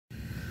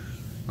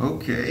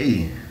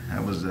Okay,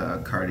 that was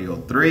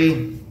cardio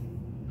 3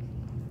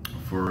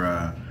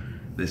 for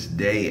this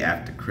day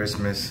after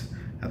Christmas.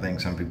 I think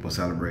some people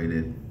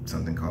celebrated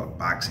something called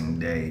Boxing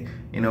Day.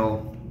 You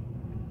know,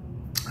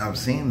 I've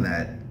seen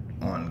that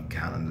on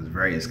calendars,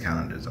 various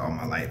calendars all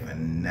my life,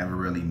 and never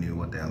really knew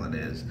what the hell it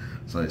is.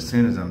 So as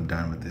soon as I'm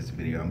done with this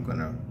video, I'm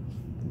gonna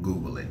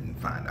Google it and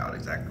find out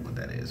exactly what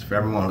that is. For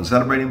everyone who's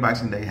celebrating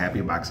Boxing Day,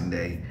 happy Boxing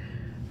Day.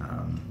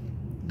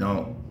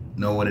 Don't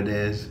know what it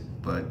is,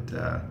 but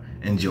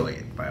enjoy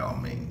it by all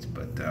means.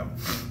 But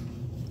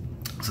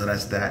so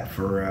that's that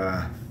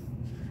for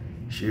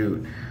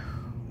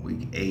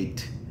week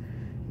 8,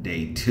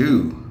 day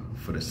 2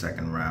 for the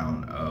second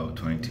round of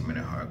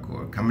 22-minute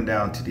hardcore. Coming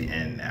down to the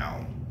end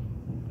now,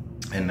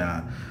 and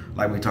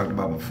like we talked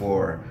about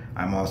before,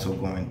 I'm also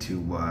going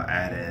to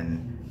add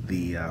in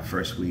the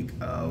first week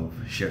of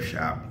Shift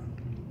Shop,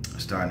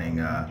 starting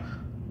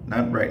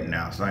not right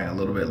now, starting a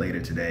little bit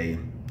later today.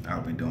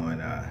 I'll be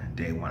doing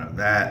day 1 of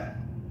that,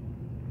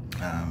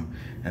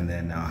 and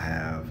then I'll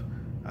have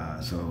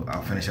so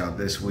I'll finish out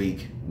this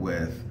week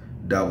with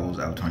doubles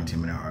of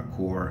 22-minute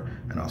hardcore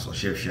and also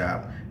Shift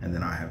Shop, and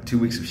then I'll have 2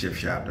 weeks of Shift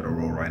Shop that'll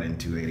roll right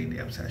into 80-day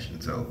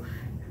obsession. So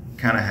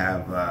kind of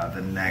have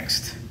the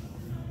next,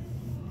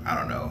 I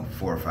don't know,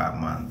 4 or 5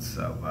 months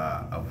of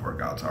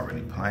workouts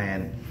already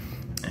planned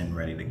and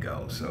ready to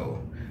go.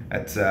 So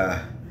that's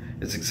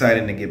it's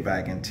exciting to get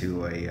back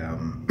into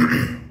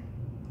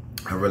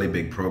a really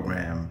big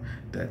program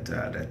that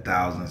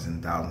thousands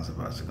and thousands of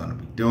us are going to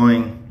be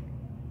doing.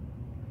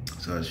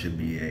 So it should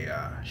be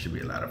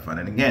a lot of fun.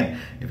 And again,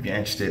 if you're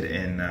interested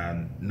in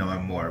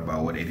knowing more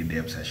about what 80-day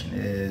obsession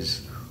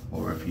is,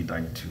 or if you'd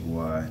like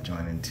to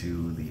join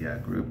into the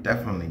group,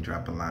 definitely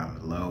drop a line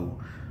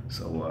below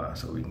so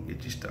we can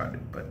get you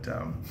started. But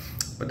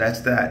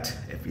that's that.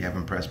 If you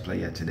haven't pressed play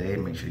yet today,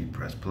 make sure you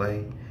press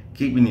play.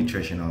 Keep your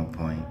nutrition on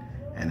point,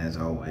 and as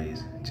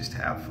always, just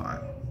have fun.